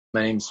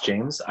My name's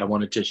James. I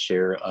wanted to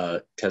share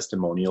a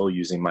testimonial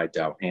using my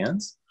Dow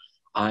hands.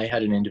 I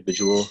had an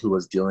individual who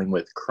was dealing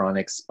with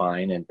chronic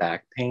spine and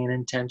back pain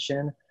and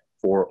tension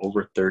for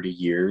over 30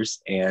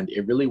 years, and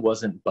it really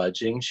wasn't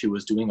budging. She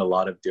was doing a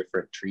lot of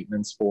different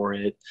treatments for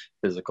it,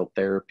 physical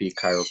therapy,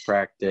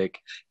 chiropractic,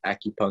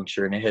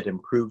 acupuncture, and it had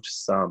improved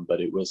some, but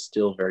it was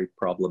still very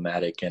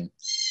problematic. And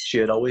she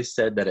had always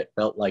said that it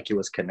felt like it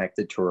was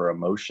connected to her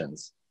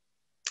emotions.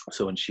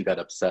 So when she got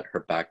upset, her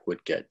back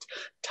would get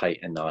tight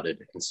and knotted.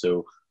 And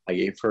so I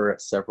gave her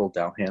several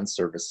downhand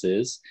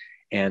services.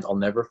 And I'll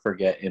never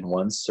forget, in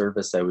one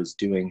service I was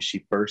doing,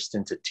 she burst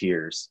into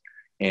tears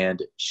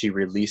and she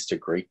released a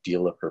great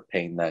deal of her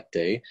pain that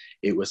day.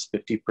 It was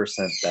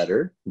 50%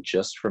 better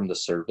just from the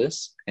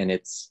service. And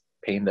it's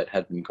pain that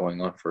had been going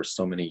on for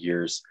so many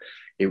years.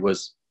 It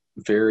was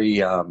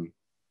very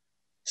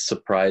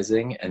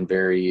surprising and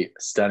very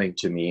stunning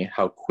to me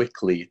how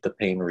quickly the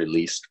pain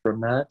released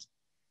from that.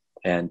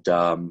 And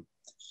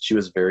she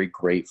was very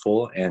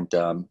grateful and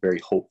very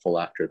hopeful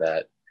after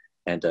that.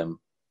 And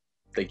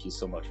thank you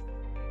so much.